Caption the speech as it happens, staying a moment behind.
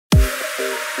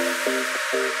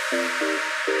Inside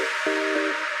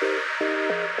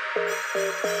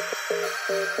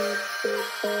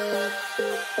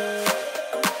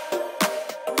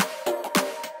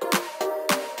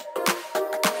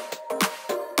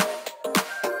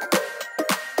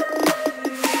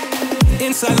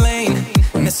lane,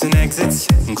 missing exits,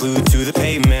 glued to the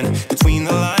pavement. Between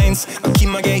the lines, I'll keep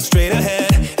my gaze straight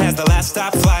ahead as the last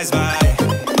stop flies by.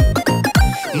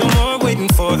 No more waiting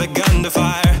for the gun to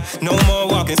fire, no more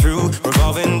walking through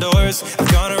revolving doors.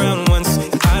 I've gone around once,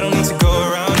 and I don't need to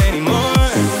go around anymore.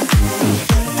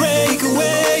 Break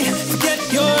away,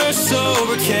 forget your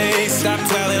sober case. Stop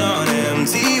dwelling on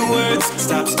empty words,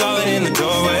 stop stalling in the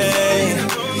doorway,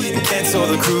 and cancel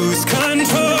the cruise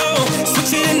control.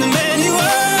 Switch it in the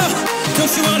manual.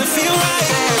 Don't you wanna feel right?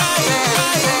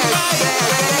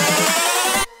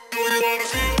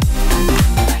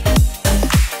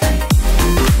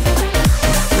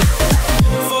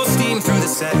 Full steam through the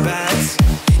setbacks.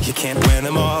 You can't win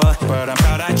them all, but I'm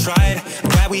proud I tried. I'm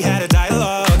glad we had a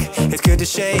dialogue. It's good to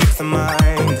shape the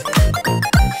mind.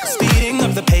 Speeding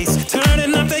up the pace,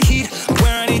 turning up the heat.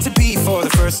 Where I need to be for the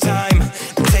first time.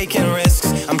 I'm taking risks,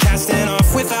 I'm casting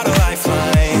off without a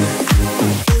lifeline.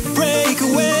 Break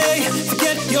away,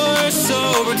 forget your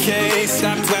sober case.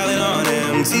 Stop dwelling on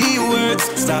empty words,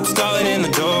 stop stalling in the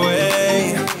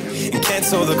doorway, and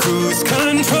cancel the cruise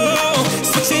control.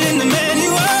 Switching in the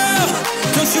manual.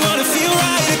 Don't you wanna feel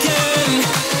right again?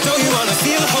 Don't you wanna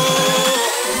feel whole?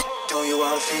 Don't you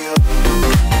wanna feel?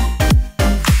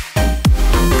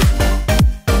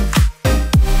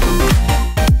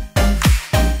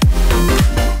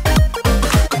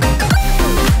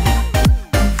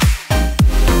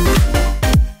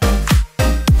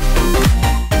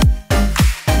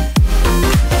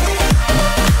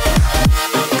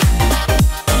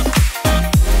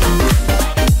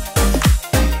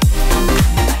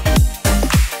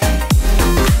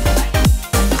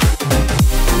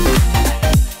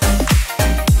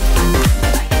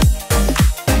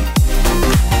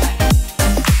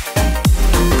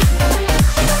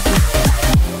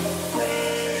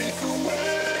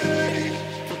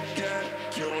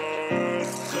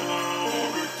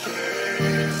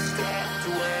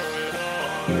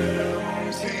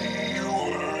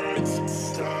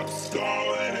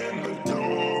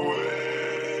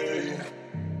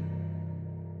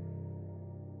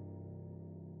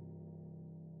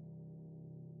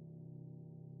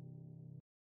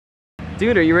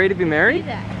 Dude, are you ready to be married?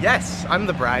 Yes, I'm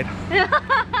the bride.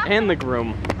 And the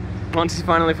groom. Once he's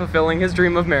finally fulfilling his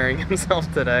dream of marrying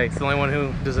himself today. He's the only one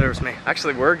who deserves me.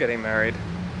 Actually, we're getting married.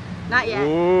 Not yet.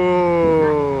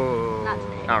 Ooh. Not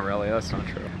today. Not really, that's not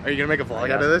true. Are you gonna make a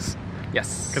vlog out of this?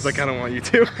 Yes. Because I kind of want you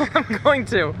to. I'm going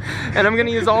to. And I'm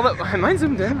gonna use all the... Mine's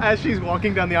zoomed in. As she's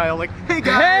walking down the aisle like, hey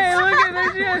guys! Hey, look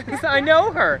at there she is. I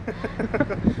know her.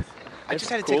 I just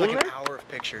had to take like an hour of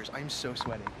pictures. I'm so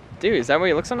sweaty. Dude, is that why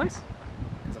you look so nice?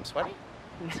 Because I'm sweaty?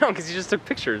 No, because you just took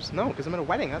pictures. No, because I'm at a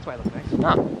wedding. That's why I look nice.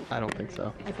 No, I don't think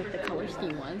so. I think the color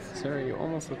scheme was. Sarah, you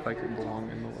almost look like you belong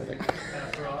in the wedding.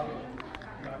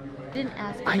 Didn't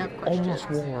ask I enough questions. almost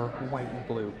wore white and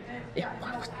blue. It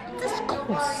was this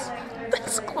close.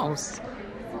 This close.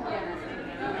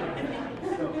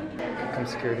 Come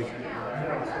security.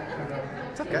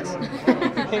 What's up, guys?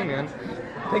 Hey, man.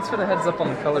 Thanks for the heads up on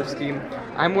the color scheme.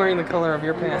 I'm wearing the color of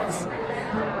your pants.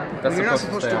 That's You're not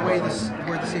supposed to wear on.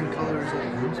 the same color as all the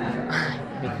rooms.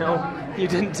 You know, you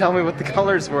didn't tell me what the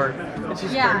colors were.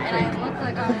 Yeah, and I look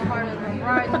like I'm part of the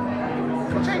bride.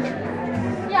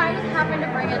 Yeah, I just happened to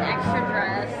bring an extra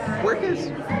dress. Work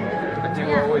is. I do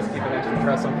always keep an extra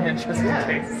dress on hand just in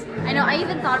case. I know, I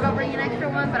even thought about bringing an extra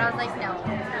one, but I was like, no,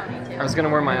 I don't need to. I was gonna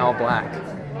wear my all black.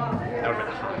 That would have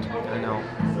been hot. I know.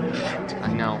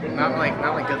 I know. Not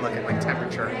like good looking, like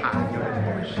temperature hot.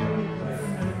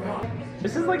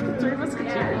 This is like the Three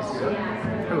Musketeers.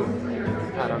 Who?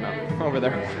 I don't know. Over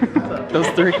there. Those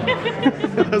three.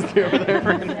 Those three over there.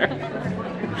 Right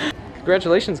there.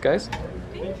 Congratulations, guys.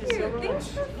 Thank you. Thanks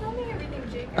for filming everything,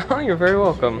 Jacob. Oh, you're very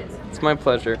welcome. It's my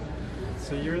pleasure.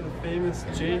 So you're the famous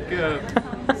Jacob.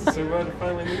 So glad to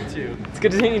finally meet you. It's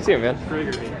good to meet you too, man.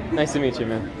 Gregory. Nice to meet you,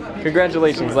 man.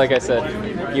 Congratulations, like I said.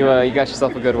 You got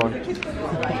yourself a good one.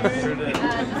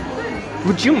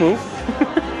 Would you move?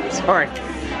 Sorry.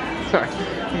 Sorry.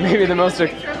 Maybe the most...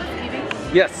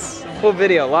 Yes. Full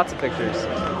video. Lots of pictures.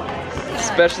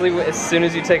 Especially as soon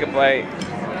as you take a bite.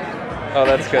 Oh,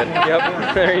 that's good. Yep.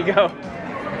 There you go.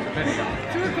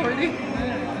 It's recording.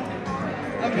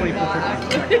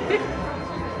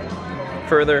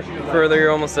 Further,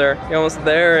 you're almost there. You're almost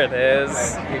there, it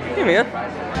is. Hey, man.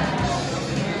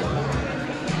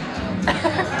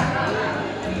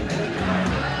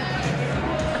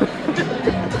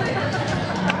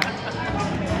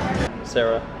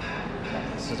 Sarah,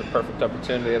 this is a perfect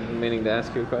opportunity. I've been meaning to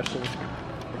ask you a question.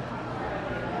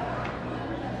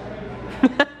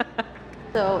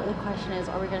 So the question is,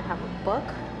 are we gonna have a book,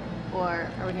 or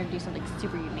are we gonna do something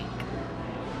super unique?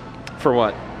 For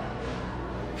what?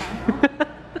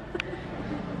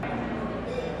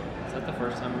 Is that the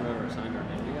first time we've ever signed our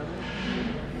name together?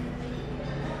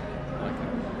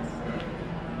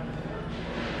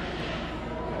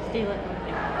 Steal it.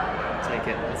 Take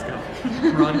it. Let's go.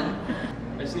 Run.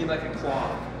 I just need like a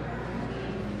cloth.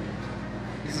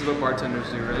 This is what bartenders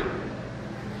do, right?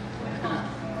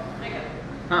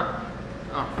 Huh.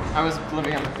 Oh, I was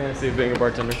living out my fantasy of being a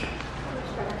bartender.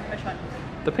 Which one?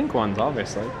 The pink ones,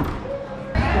 obviously.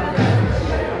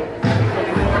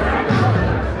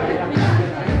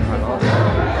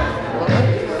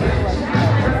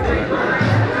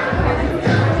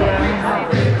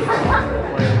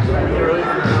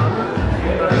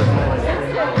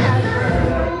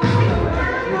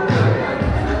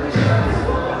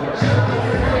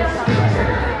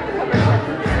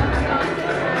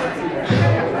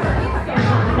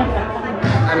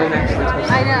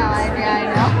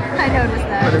 I noticed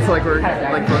that. But it's like we're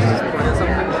like supposed to point at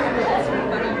something.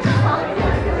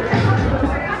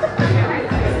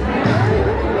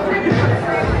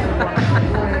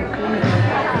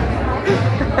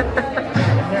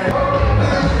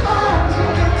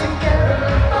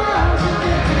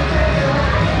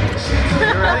 You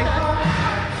ready?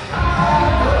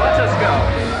 Let's just go.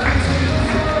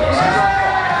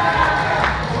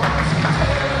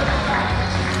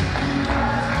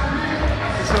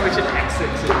 So we should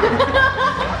exit.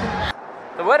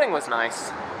 The wedding was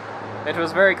nice. It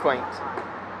was very quaint.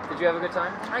 Did you have a good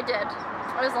time? I did.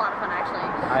 It was a lot of fun, actually.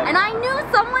 And I knew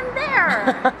someone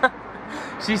there.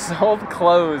 She sold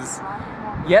clothes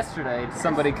yesterday to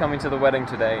somebody coming to the wedding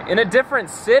today in a different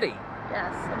city.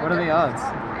 Yes. What are the odds?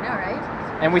 I know, right?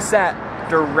 And we sat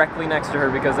directly next to her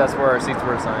because that's where our seats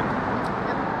were assigned.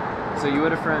 Yep. So you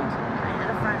had a friend. I had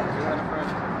a friend. You had a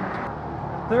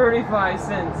friend. 35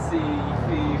 cents.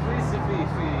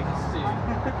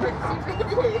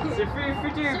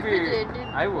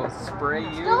 I will spray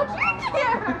you. Don't you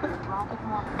dare!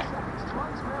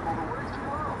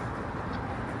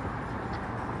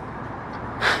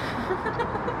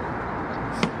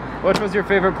 What was your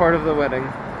favorite part of the wedding?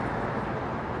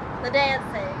 The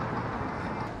dancing.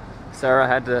 Sarah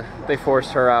had to, they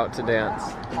forced her out to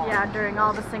dance. Yeah, during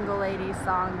all the single ladies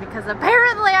song, because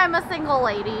apparently I'm a single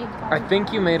lady. I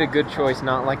think you made a good choice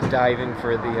not like diving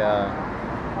for the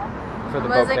bouquet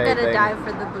Wasn't gonna thing. dive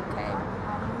for the bouquet.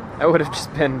 That would have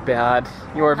just been bad.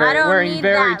 You were wearing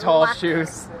very tall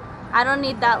shoes. I don't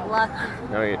need that luck.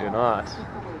 No, you do not.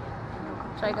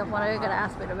 Jacob, when are you gonna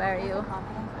ask me to marry you?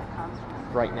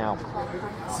 Right now.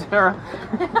 Sarah.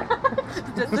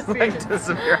 Just like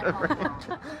disappear out of range.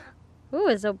 Ooh,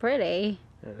 it's so pretty.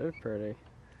 It is pretty.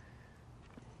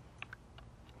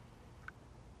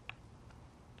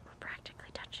 We're practically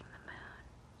touching the moon.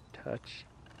 Touch.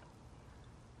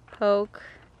 Poke.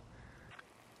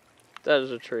 That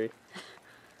is a tree.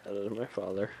 That is my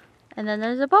father. And then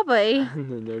there's a puppy.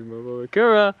 And then there's my mother.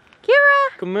 Kira!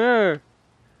 Kira! Come here!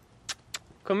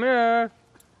 Come here!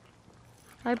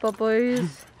 Hi,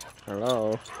 puppies.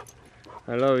 Hello.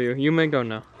 I love you. You may go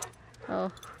now.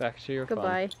 Oh, Back to your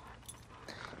goodbye. fun.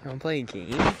 You wanna play a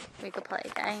game? We could play a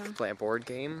game. Play a board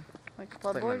game? We could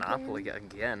play Play board Monopoly game.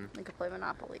 again. We could play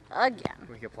Monopoly again.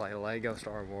 We could play Lego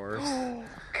Star Wars.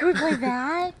 Could we play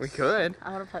that? We could.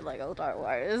 I want to play Lego Star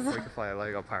Wars. We could play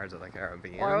Lego Pirates of the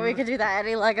Caribbean. Or we could do that.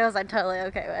 Any Legos I'm totally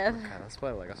okay with. Okay, let's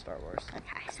play Lego Star Wars.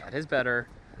 Okay. That is better.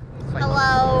 Play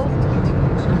Hello.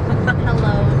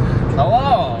 Hello.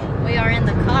 Hello! We are in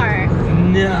the car.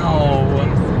 No!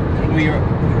 We are...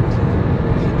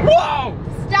 Whoa!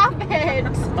 Stop it!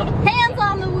 Hands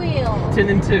on the wheel. 10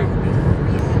 and 2.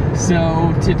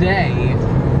 So, today...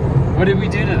 What did we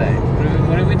do today?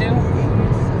 What did we do?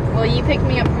 Well, you picked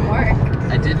me up from work.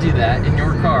 I did do that in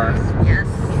your car, Yes.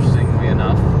 interestingly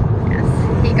enough. Yes.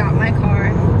 He got my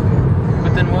car.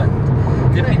 But then what?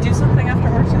 Did we do something after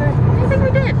work today? I think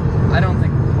we did. I don't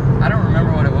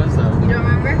remember what it was though. You don't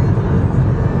remember?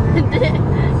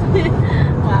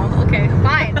 Wow, okay,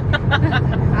 fine.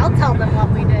 I'll tell them what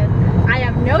we did. I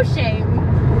have no shame.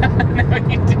 No,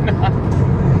 you do not.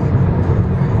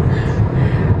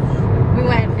 We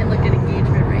went and looked at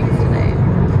engagement rings today.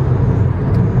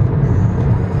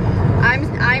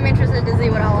 I'm interested to see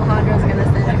what Alejandro's gonna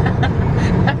say.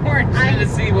 I'm more interested to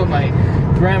see what my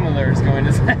grandmother is going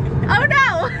to say. Oh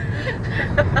no!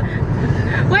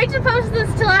 Wait to post this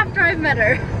till after I've met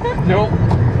her. Nope,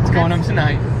 it's going up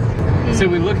tonight. So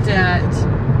we looked at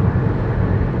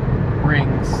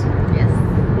rings. Yes.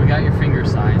 We got your finger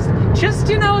size. Just,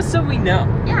 you know, so we know.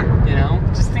 Yeah. You know,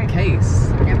 just in case.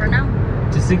 You never know.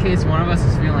 Just in case one of us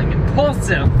is feeling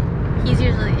impulsive. He's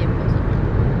usually the impulsive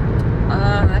one.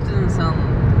 That doesn't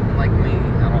sound like me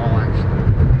at all,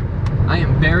 actually. I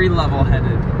am very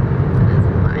level-headed.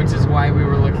 Which is why we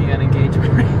were looking at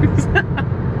engagement rings.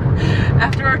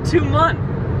 After our 2-month.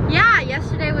 Yeah,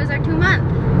 yesterday was our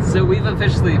 2-month. So we've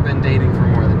officially been dating for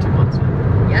more than 2 months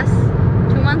now. Yes.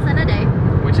 2 months and a day.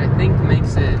 Which I think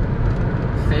makes it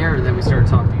fair that we start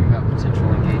talking about potential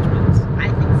engagements. I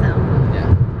think so.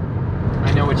 Yeah.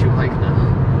 I know what you like now.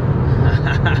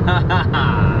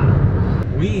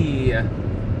 We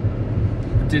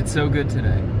did so good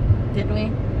today. Did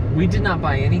we? We did not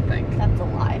buy anything. That's a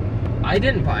lie. I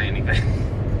didn't buy anything.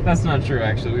 That's not true,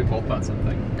 actually. We both bought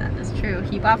something. That is true.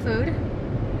 He bought food.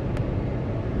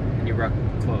 And you brought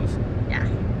clothes. Yeah.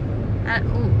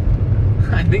 Ooh.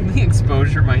 I think the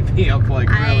exposure might be up like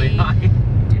really high.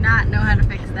 Do not know how to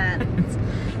fix that.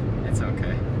 It's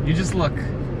okay. You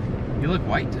look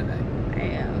white today. I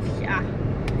have, yeah.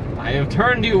 I have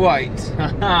turned you white.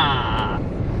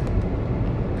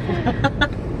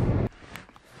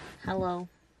 Hello.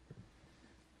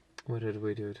 What did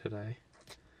we do today?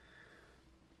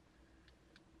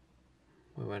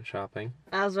 We went shopping.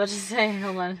 I was about to say,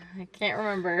 hold on. I can't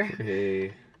remember.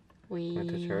 We We went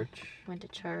to church. Went to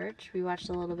church. We watched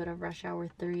a little bit of Rush Hour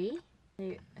 3.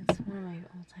 It's one of my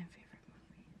all-time favorite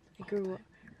movies. I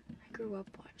grew up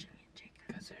watching it, Jacob.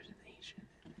 Because there's an Asian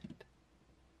in it.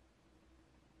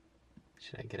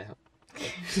 Should I get out?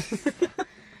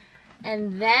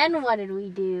 And then what did we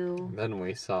do? Then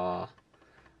we saw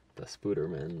the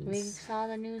Spoodermans. We saw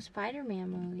the new Spider-Man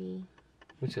movie.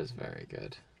 Which is very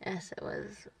good. Yes, it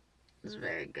was. It was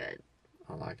very good.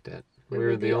 I liked it. We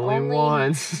were the only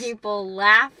ones. People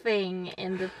laughing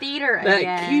in the theater again.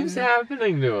 That keeps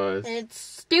happening to us. It's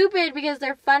stupid because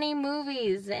they're funny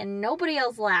movies and nobody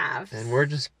else laughs. And we're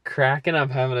just cracking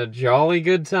up, having a jolly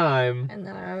good time. And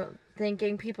then I'm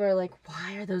thinking people are like,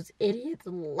 why are those idiots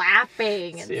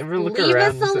laughing? See, ever look leave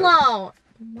around us and say- alone.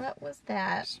 What was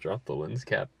that? Just drop the lens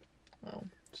cap. Oh,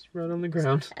 Just right on the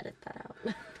ground. edit that out.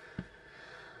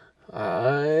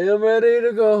 I am ready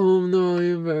to go home, though I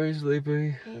am very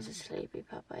sleepy. He's a sleepy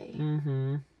puppy.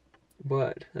 Mm-hmm.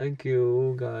 But thank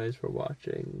you guys for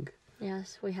watching.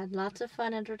 Yes, we had lots of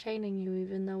fun entertaining you,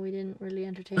 even though we didn't really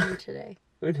entertain you today.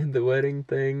 We did the wedding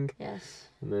thing. Yes.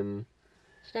 And then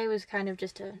Today was kind of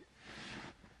just a...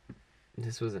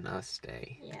 this was an us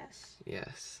day. Yes.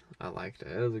 Yes, I liked it.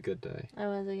 It was a good day. It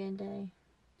was a good day.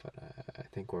 But I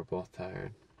think we're both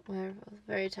tired. We're both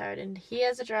very tired. And he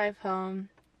has a drive home.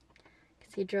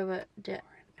 Because he drove a...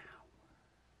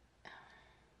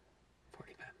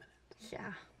 45 minutes.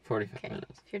 Yeah. 45 Okay.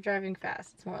 minutes. If you're driving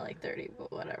fast, it's more like 30,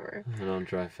 but whatever. I don't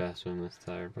drive fast when I'm this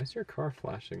tired. Why is your car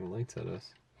flashing lights at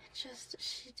us? It's just,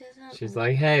 she doesn't... She's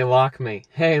like, hey, lock me.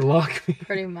 Hey, lock me.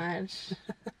 Pretty much.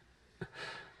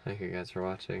 Thank you guys for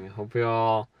watching. I hope you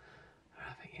all are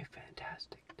having a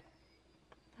fantastic day.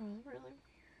 That was really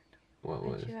What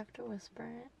weird. was? Did you have to whisper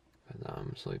it? But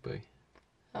I'm sleepy.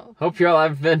 Oh. Hope you all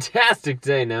have a fantastic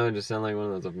day. Now I just sound like one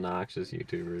of those obnoxious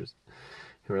YouTubers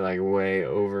who are like way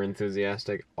over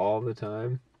enthusiastic all the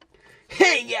time.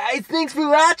 Hey guys, thanks for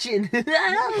watching.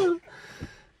 I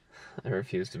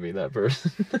refuse to be that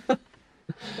person.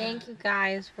 Thank you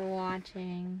guys for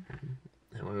watching.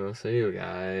 And we will see you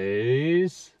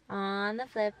guys On the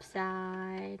flip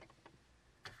side.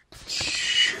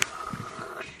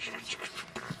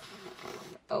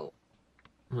 Oh.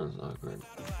 That's awkward.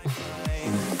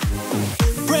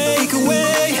 Break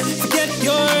away, forget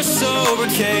your sober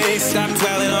case. Stop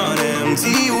dwelling on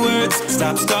empty words.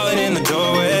 Stop stalling in the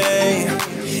doorway.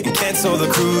 And cancel the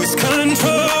cruise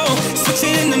control.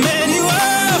 Switching in the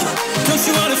manual. Don't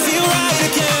you wanna feel right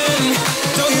again?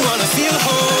 Don't you wanna feel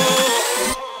whole?